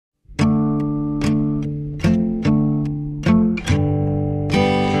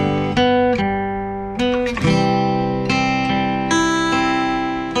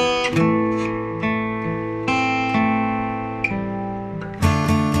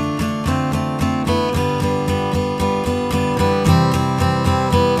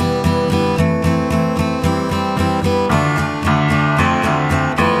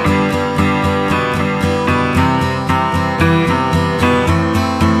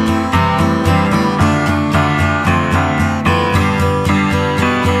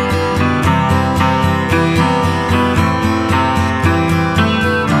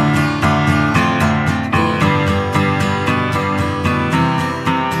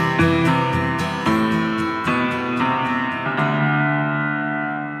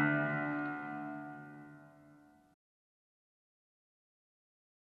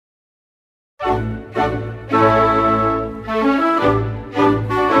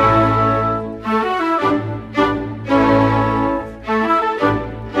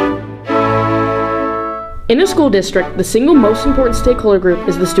In a school district, the single most important stakeholder group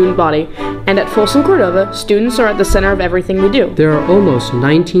is the student body, and at Folsom Cordova, students are at the center of everything we do. There are almost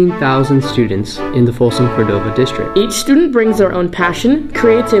 19,000 students in the Folsom Cordova district. Each student brings their own passion,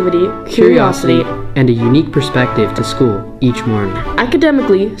 creativity, curiosity, and a unique perspective to school each morning.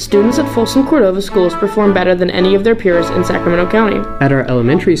 Academically, students at Folsom Cordova schools perform better than any of their peers in Sacramento County. At our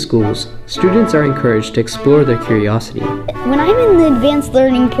elementary schools, students are encouraged to explore their curiosity. When I'm in the advanced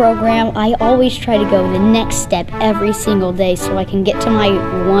learning program, I always try to go the next step every single day so I can get to my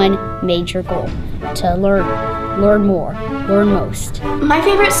one major goal, to learn more, learn most. My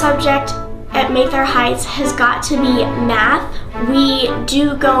favorite subject at Mayfair Heights has got to be math. We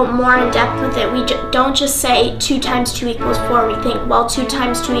do go more in depth with it. We don't just say 2 times 2 equals 4. We think, well, 2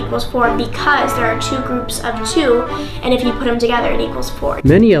 times 2 equals 4 because there are 2 groups of 2, and if you put them together, it equals 4.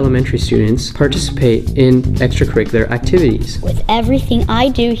 Many elementary students participate in extracurricular activities. With everything I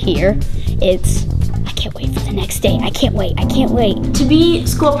do here, I can't wait for the next day. I can't wait. To be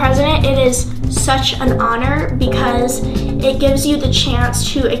school president, it is such an honor because it gives you the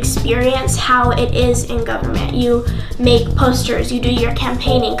chance to experience how it is in government. You make posters, you do your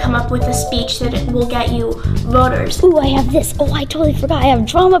campaigning, come up with a speech that will get you voters. Ooh, I have this. Oh, I totally forgot. I have a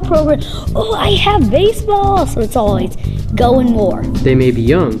drama program. Oh, I have baseball. So it's always going more. They may be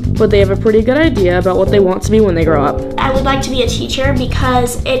young, but they have a pretty good idea about what they want to be when they grow up. I would like to be a teacher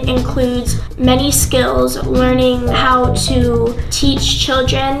because it includes many skills, learning how to teach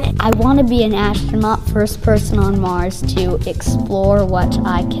children. I want to be an astronaut, first person on Mars, to explore what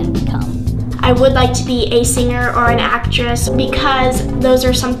I can become. I would like to be a singer or an actress because those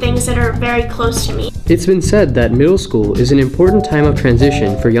are some things that are very close to me. It's been said that middle school is an important time of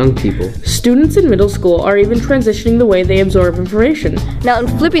transition for young people. Students in middle school are even transitioning the way they absorb information. Now in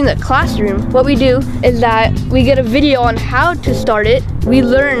flipping the classroom, what we do is that we get a video on how to start it, we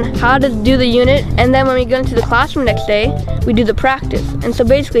learn how to do the unit, and then when we go into the classroom next day, we do the practice. And so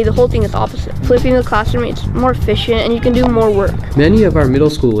basically the whole thing is opposite. Flipping the classroom, it's more efficient and you can do more work. Many of our middle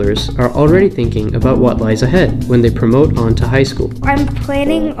schoolers are already thinking about what lies ahead when they promote on to high school. I'm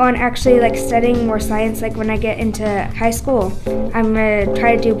planning on actually studying more science when I get into high school. I'm gonna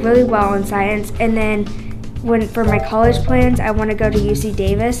try to do really well in science, and then for my college plans, I want to go to UC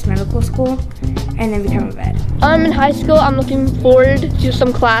Davis Medical School and then become a vet. In high school, I'm looking forward to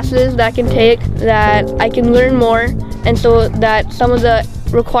some classes that I can take that I can learn more, and so that some of the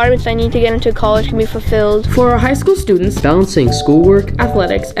requirements I need to get into college can be fulfilled. For our high school students, balancing schoolwork,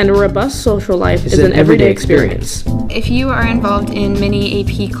 athletics, and a robust social life is an everyday experience. If you are involved in many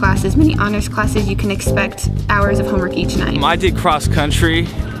AP classes, many honors classes, you can expect hours of homework each night. I did cross country,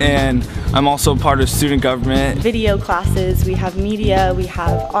 and I'm also part of student government. Video classes, we have media, we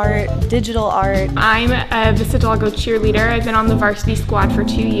have art, digital art. I'm a Vista Del Lago cheerleader. I've been on the varsity squad for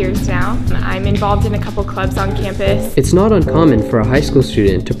 2 years now. I'm involved in a couple clubs on campus. It's not uncommon for a high school student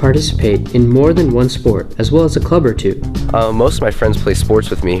to participate in more than one sport, as well as a club or two. Most of my friends play sports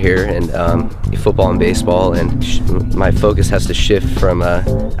with me here, and football and baseball, and my focus has to shift from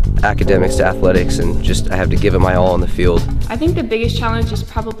academics to athletics, and I have to give it my all on the field. I think the biggest challenge is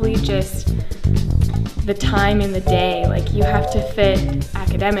probably just the time in the day. You have to fit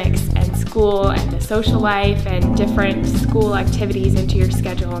academics and school and the social life and different school activities into your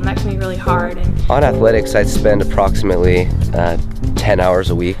schedule, and that can be really hard. On athletics, I'd spend approximately 10 hours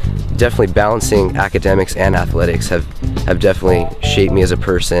a week. Definitely balancing academics and athletics have definitely shaped me as a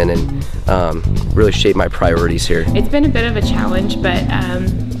person and really shaped my priorities here. It's been a bit of a challenge, but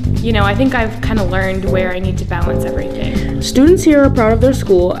I think I've kind of learned where I need to balance everything. Students here are proud of their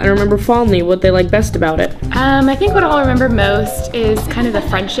school and remember fondly what they like best about it. I think what I'll remember most is kind of the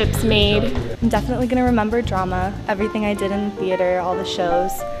friendships made. I'm definitely going to remember drama, everything I did in theater, all the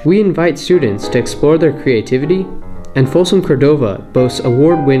shows. We invite students to explore their creativity, and Folsom Cordova boasts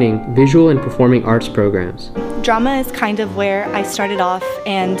award-winning visual and performing arts programs. Drama is kind of where I started off,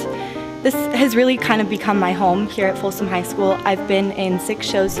 and this has really kind of become my home here at Folsom High School. I've been in 6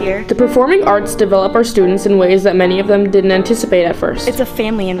 shows here. The performing arts develop our students in ways that many of them didn't anticipate at first. It's a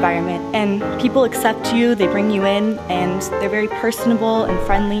family environment, and people accept you, they bring you in, and they're very personable and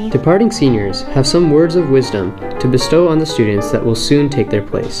friendly. Departing seniors have some words of wisdom to bestow on the students that will soon take their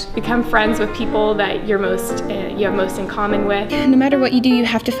place. Become friends with people that you have most in common with. No matter what you do, you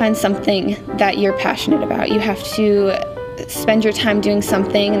have to find something that you're passionate about. You have to spend your time doing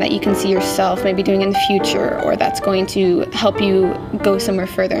something that you can see yourself maybe doing in the future, or that's going to help you go somewhere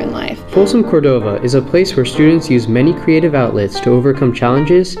further in life. Folsom Cordova is a place where students use many creative outlets to overcome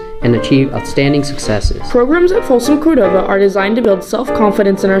challenges and achieve outstanding successes. Programs at Folsom Cordova are designed to build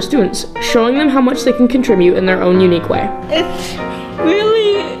self-confidence in our students, showing them how much they can contribute in their own unique way. It's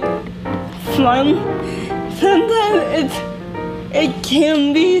really fun sometimes it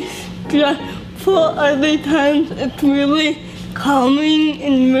can be stressful, other times it's really calming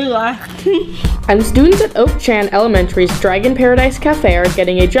and relaxing. And students at Oak Chan Elementary's Dragon Paradise Cafe are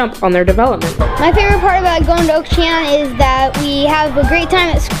getting a jump on their development. My favorite part about going to Oak Chan is that we have a great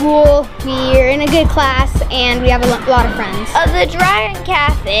time at school, we're in a good class, and we have a lot of friends. The Dragon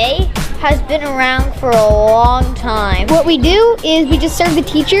Cafe has been around for a long time. What we do is we just serve the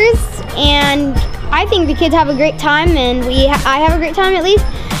teachers, and I think the kids have a great time, and I have a great time at least,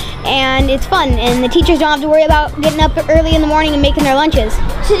 and it's fun, and the teachers don't have to worry about getting up early in the morning and making their lunches.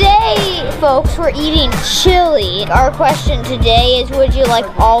 Today, folks, we're eating chili. Our question today is, would you like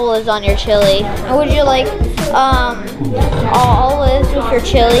olives on your chili? Or would you like olives with your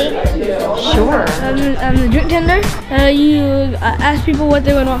chili? Sure. I'm the drink tender. You ask people what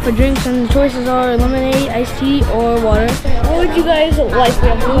they would want for drinks, and the choices are lemonade, iced tea, or water. What would you guys like? We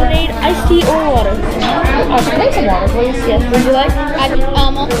have lemonade, iced tea, or water? Can I make some water, please? Yes. Would you like?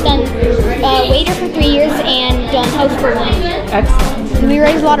 I've also done waiter for 3 years and done host for 1. Excellent. We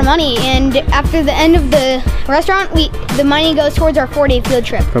raise a lot of money, and after the end of the restaurant, the money goes towards our 4-day field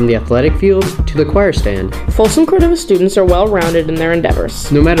trip. From the athletic field to the choir stand, Folsom Cordova students are well-rounded in their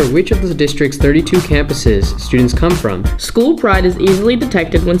endeavors. no matter which of the district's 32 campuses students come from, School pride is easily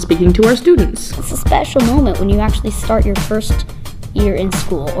detected when speaking to our students. It's a special moment when you actually start your first year in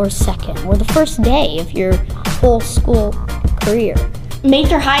school, or second, or the first day of your whole school career.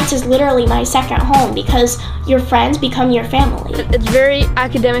 Mather Heights is literally my second home because your friends become your family. It's very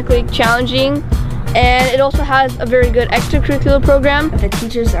academically challenging, and it also has a very good extracurricular program. The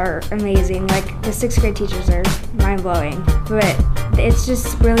teachers are amazing. Like the 6th grade teachers are mind-blowing, but it's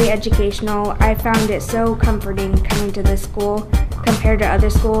just really educational. I found it so comforting coming to this school compared to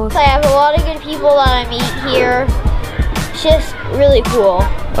other schools. I have a lot of good people that I meet here. It's just really cool.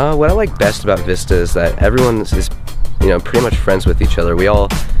 What I like best about Vista is that everyone is pretty much friends with each other. We all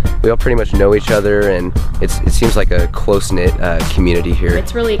pretty much know each other, and it seems like a close-knit community here.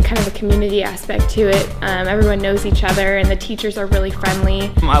 It's really kind of a community aspect to it. Everyone knows each other, and the teachers are really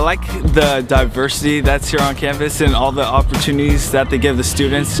friendly. I like the diversity that's here on campus and all the opportunities that they give the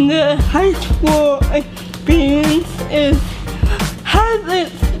students. The high school experience has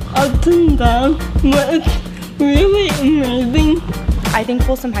its ups and downs, but it's really amazing. I think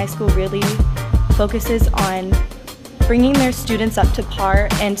Folsom High School really focuses on bringing their students up to par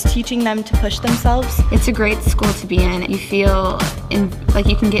and teaching them to push themselves. It's a great school to be in. You feel like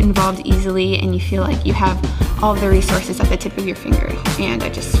you can get involved easily, and you feel like you have all of the resources at the tip of your finger. And I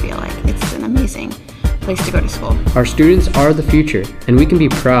just feel like it's an amazing place to go to school. our students are the future, and we can be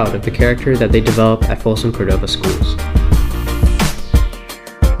proud of the character that they develop at Folsom Cordova schools.